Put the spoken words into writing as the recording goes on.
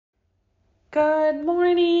Good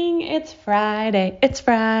morning. It's Friday. It's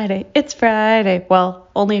Friday. It's Friday. Well,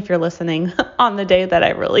 only if you're listening on the day that I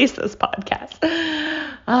release this podcast.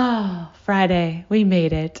 Oh, Friday. We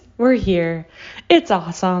made it. We're here. It's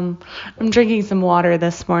awesome. I'm drinking some water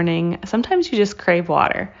this morning. Sometimes you just crave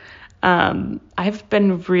water. I've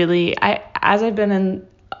been as I've been in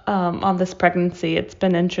on this pregnancy, it's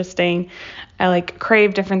been interesting. I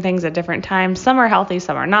crave different things at different times. Some are healthy,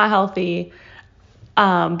 some are not healthy.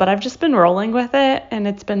 But I've just been rolling with it and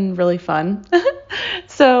it's been really fun.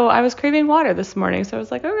 So I was craving water this morning. So I was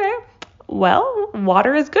like, okay, well,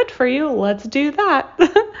 water is good for you. Let's do that.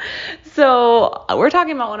 So we're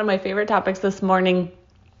talking about one of my favorite topics this morning,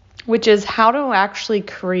 which is how to actually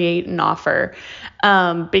create an offer.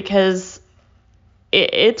 Because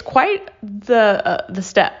it's quite the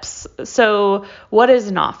steps. So what is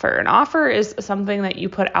an offer? An offer is something that you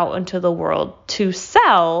put out into the world to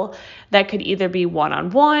sell. That could either be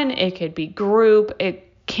one-on-one, it could be group,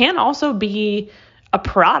 it can also be a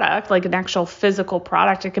product, like an actual physical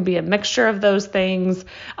product. It could be a mixture of those things.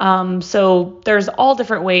 So there's all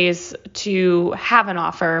different ways to have an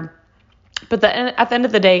offer. But at the end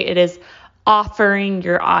of the day, it is offering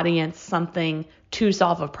your audience something to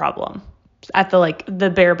solve a problem at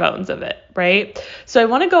the bare bones of it, right? So I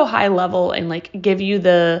want to go high level and give you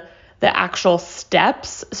the actual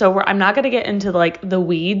steps. So I'm not going to get into the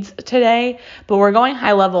weeds today, but we're going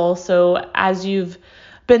high level. So as you've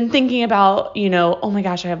been thinking about, oh my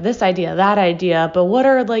gosh, I have this idea, that idea, but what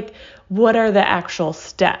are the actual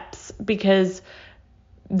steps? Because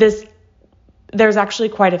there's actually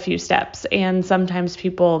quite a few steps and sometimes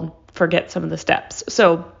people forget some of the steps.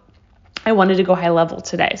 So I wanted to go high level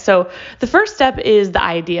today. So the first step is the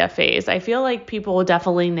idea phase. I feel like people will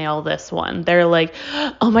definitely nail this one. They're like,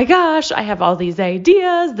 oh my gosh, I have all these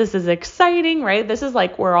ideas. This is exciting, right? This is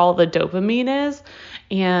where all the dopamine is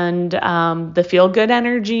and the feel good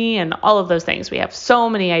energy and all of those things. We have so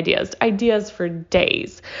many ideas for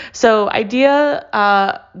days. So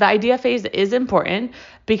the idea phase is important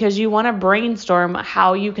because you want to brainstorm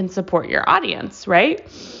how you can support your audience, right?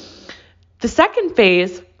 The second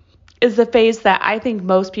phase is the phase that I think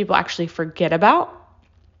most people actually forget about,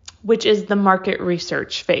 which is the market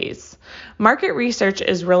research phase. Market research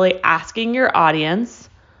is really asking your audience,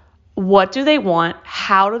 what do they want?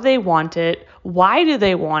 How do they want it? Why do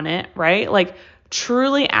they want it, right?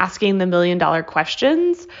 Truly asking the $1 million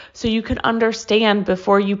questions so you can understand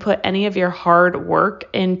before you put any of your hard work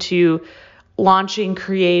into launching,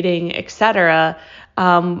 creating, etc.,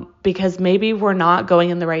 because maybe we're not going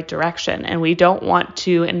in the right direction and we don't want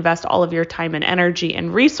to invest all of your time and energy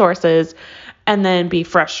and resources and then be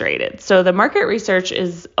frustrated. So the market research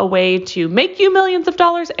is a way to make you millions of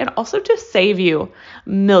dollars and also to save you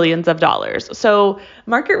millions of dollars. So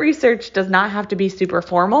market research does not have to be super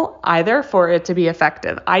formal either for it to be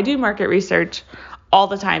effective. I do market research all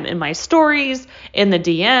the time in my stories, in the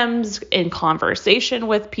DMs, in conversation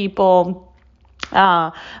with people.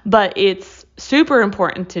 But it's super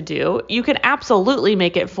important to do. You can absolutely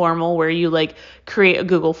make it formal where you create a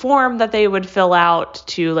Google form that they would fill out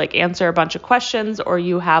to answer a bunch of questions, or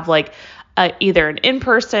you have either an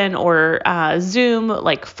in-person or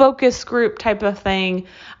Zoom focus group type of thing.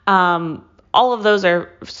 All of those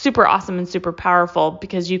are super awesome and super powerful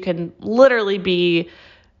because you can literally be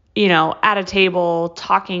at a table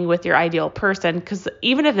talking with your ideal person, because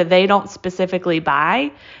even if they don't specifically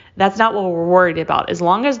buy, that's not what we're worried about. As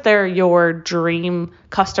long as they're your dream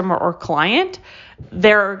customer or client,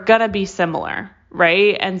 they're going to be similar,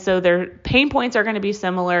 right? And so their pain points are going to be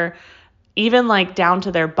similar, even down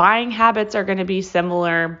to their buying habits are going to be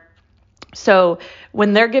similar. So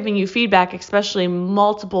when they're giving you feedback, especially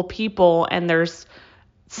multiple people, and there's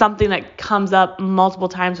something that comes up multiple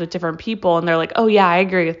times with different people and they're like, oh yeah, I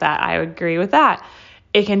agree with that. I agree with that.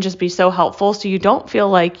 It can just be so helpful. So you don't feel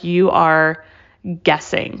like you are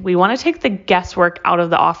guessing. We want to take the guesswork out of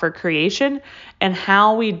the offer creation, and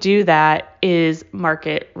how we do that is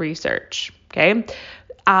market research. Okay.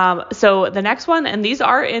 So the next one, and these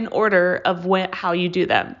are in order of how you do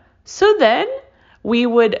them. So then we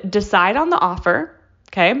would decide on the offer.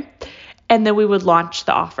 Okay. And then we would launch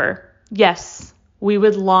the offer. Yes, we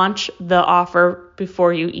would launch the offer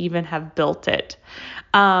before you even have built it.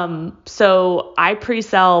 So I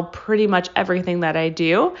pre-sell pretty much everything that I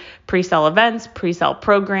do, pre-sell events, pre-sell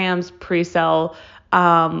programs, pre-sell,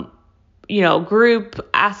 group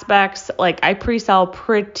aspects. I pre-sell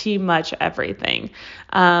pretty much everything.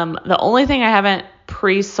 The only thing I haven't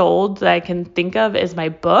pre-sold that I can think of is my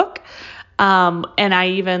book. And I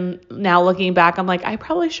even now looking back, I'm like, I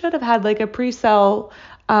probably should have had a pre-sell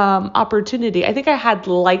opportunity. I think I had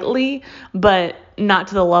lightly, but not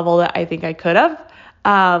to the level that I think I could have.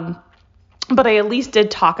 But I at least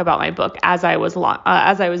did talk about my book as I was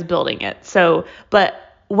building it. So, but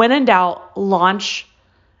when in doubt, launch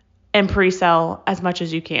and pre-sell as much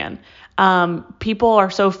as you can. People are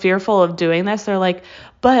so fearful of doing this. They're like,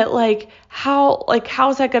 but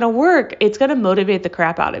how's that going to work? It's going to motivate the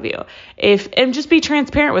crap out of you. And just be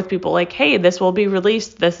transparent with people. Like, hey, this will be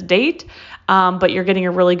released this date, but you're getting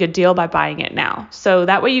a really good deal by buying it now. So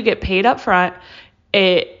that way you get paid up front.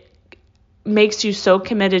 It makes you so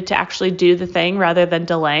committed to actually do the thing rather than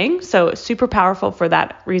delaying. So it's super powerful for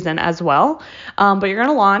that reason as well. But you're going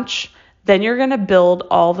to launch, then you're going to build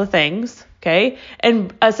all the things, okay?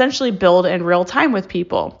 And essentially build in real time with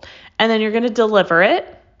people. And then you're going to deliver it,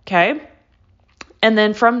 okay? And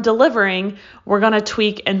then from delivering, we're going to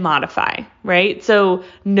tweak and modify, right? So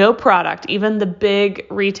no product, even the big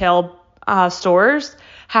retail stores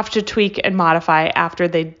have to tweak and modify after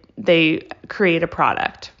they create a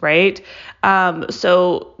product, right?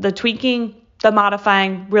 So the tweaking, the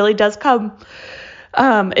modifying really does come,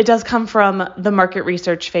 it does come from the market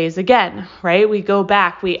research phase again, right? We go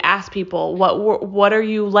back, we ask people, what are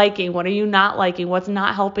you liking? What are you not liking? What's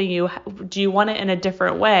not helping you? Do you want it in a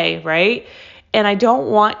different way, right? And I don't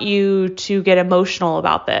want you to get emotional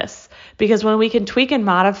about this, because when we can tweak and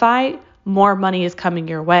modify, more money is coming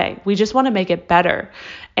your way. We just want to make it better.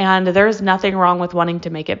 And there's nothing wrong with wanting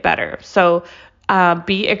to make it better. So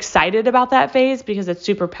be excited about that phase because it's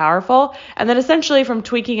super powerful. And then essentially from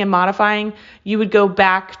tweaking and modifying, you would go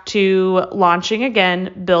back to launching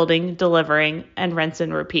again, building, delivering, and rinse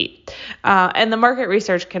and repeat. And the market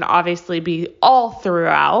research can obviously be all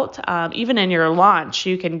throughout. Even in your launch,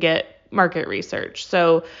 you can get market research.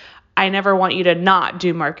 So I never want you to not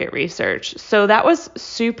do market research. So that was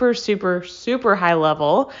super, super, super high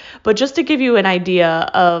level. But just to give you an idea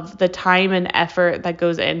of the time and effort that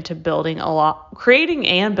goes into creating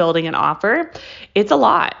and building an offer, it's a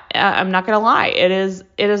lot. I'm not going to lie. It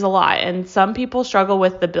is a lot. And some people struggle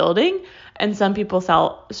with the building and some people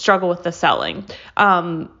struggle with the selling.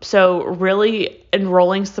 So really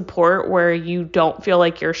enrolling support where you don't feel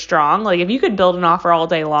like you're strong. Like if you could build an offer all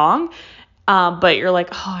day long, but you're like,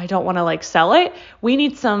 oh, I don't want to sell it. We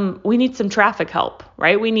need some traffic help,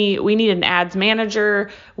 right? We need an ads manager.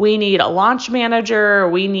 We need a launch manager.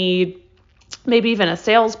 We need maybe even a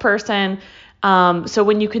salesperson. So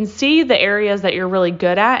when you can see the areas that you're really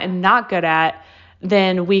good at and not good at,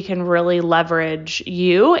 then we can really leverage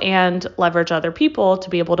you and leverage other people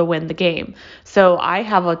to be able to win the game. So I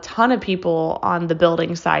have a ton of people on the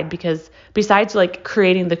building side because besides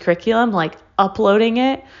creating the curriculum, uploading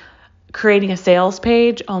it, creating a sales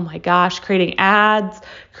page, oh my gosh, creating ads,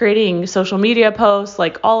 creating social media posts,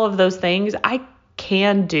 all of those things I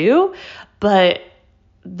can do, but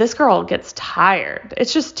this girl gets tired.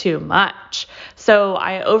 It's just too much. So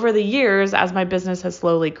over the years, as my business has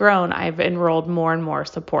slowly grown, I've enrolled more and more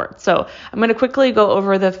support. So I'm going to quickly go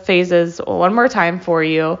over the phases one more time for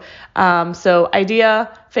you. So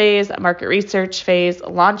idea phase, market research phase,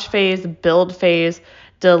 launch phase, build phase,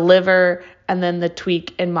 deliver, and then the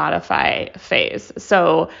tweak and modify phase.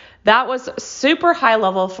 So that was super high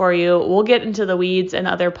level for you. We'll get into the weeds in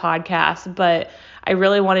other podcasts, but I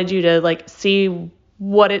really wanted you to see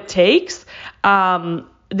what it takes.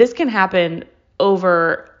 This can happen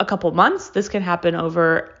over a couple months. This can happen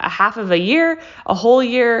over a half of a year, a whole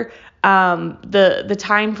year. The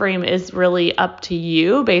time frame is really up to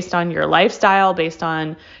you based on your lifestyle, based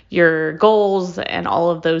on your goals and all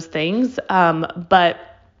of those things. But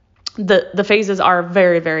the phases are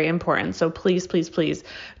very, very important. So please, please, please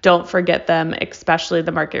don't forget them, especially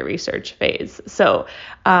the market research phase. So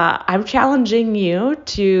I'm challenging you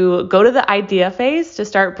to go to the idea phase to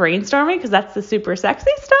start brainstorming because that's the super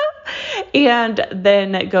sexy stuff, and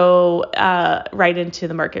then go right into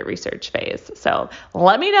the market research phase. So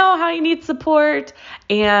let me know how you need support,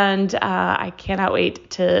 and I cannot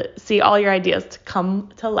wait to see all your ideas to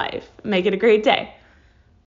come to life. Make it a great day.